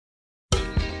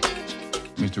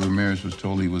Mr. Ramirez was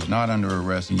told he was not under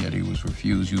arrest, and yet he was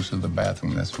refused use of the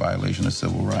bathroom. That's violation of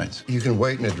civil rights. You can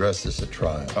wait and address this at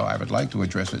trial. Oh, I would like to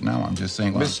address it now. I'm just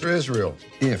saying... Mr. Israel.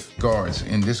 If guards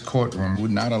in this courtroom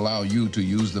would not allow you to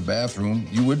use the bathroom,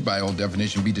 you would, by all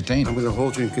definition, be detained. I'm going to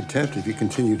hold you in contempt if you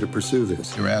continue to pursue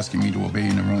this. You're asking me to obey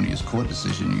an erroneous court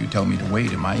decision. You tell me to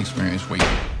wait. In my experience, wait.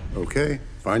 Okay.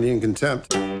 Find you in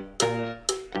contempt.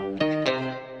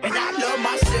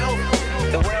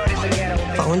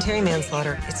 Voluntary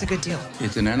manslaughter, it's a good deal.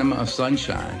 It's an enema of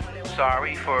sunshine.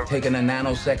 Sorry for Taking a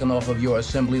nanosecond off of your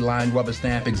assembly line rubber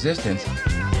stamp existence.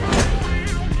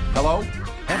 Hello?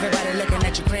 Everybody looking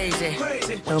at you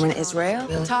crazy. Roman Israel.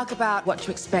 We'll talk about what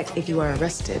to expect if you are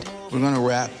arrested. We're gonna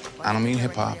rap. I don't mean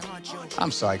hip-hop.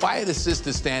 I'm sorry. Why are the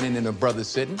sisters standing and the brothers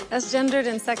sitting? That's gendered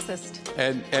and sexist.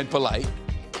 And polite.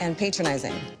 And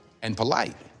patronizing. And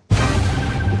polite.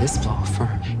 This law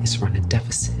firm has run a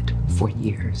deficit for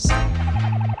years.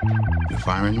 You're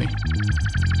firing me?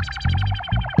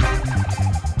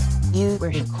 You were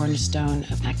a cornerstone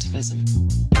of activism.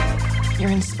 You're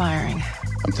inspiring.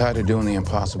 I'm tired of doing the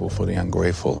impossible for the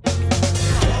ungrateful.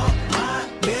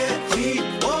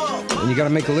 And you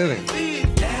gotta make a living.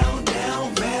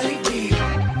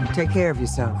 Take care of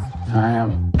yourself. I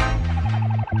am.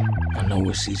 I know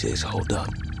where CJ's hold up.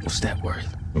 What's that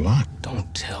worth? A lot.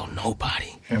 Don't tell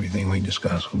nobody. Everything we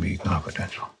discuss will be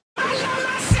confidential.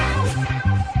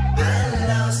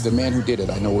 The man who did it,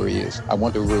 I know where he is. I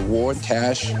want the reward,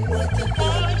 cash.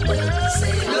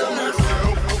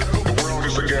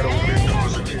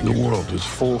 The world is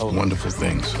full of wonderful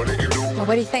things. Well,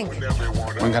 what do you think?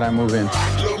 When can I move in?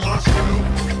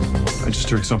 I just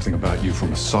heard something about you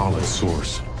from a solid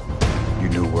source. You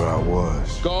knew where I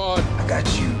was. God! I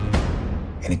got you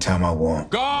anytime I want.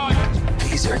 God!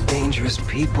 These are dangerous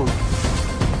people.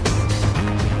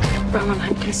 Roman,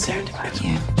 I'm concerned about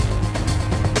you.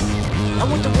 I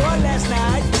went to war last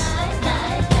night.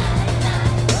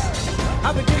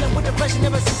 I've been dealing with depression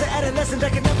ever since an adolescent.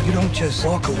 You don't just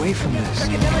walk away from this.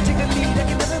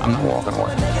 I'm not walking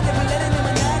away.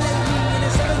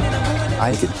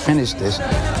 I could finish this.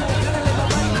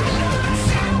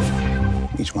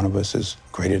 Each one of us is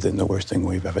greater than the worst thing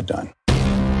we've ever done.